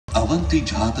Avanti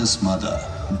Jhada's mother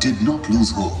did not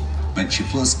lose hope when she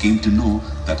first came to know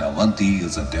that Avanti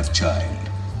is a deaf child.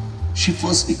 She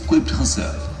first equipped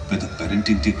herself with a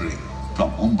parenting degree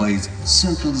from Mumbai's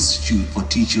Central Institute for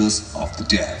Teachers of the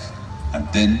Deaf and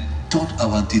then taught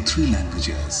Avanti three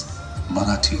languages,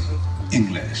 Marathi,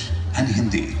 English and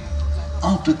Hindi.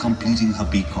 After completing her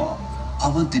BCom,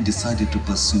 Avanti decided to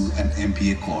pursue an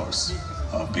MBA course.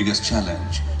 Her biggest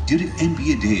challenge during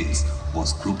MBA days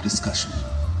was group discussion.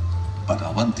 But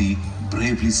Avanti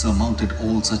bravely surmounted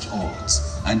all such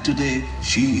odds, and today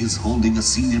she is holding a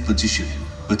senior position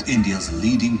with India's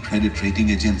leading credit rating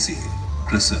agency,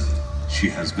 CRISIL. She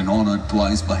has been honored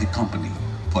twice by her company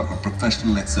for her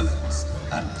professional excellence,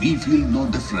 and we feel no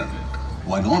different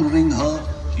while honoring her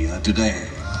here today.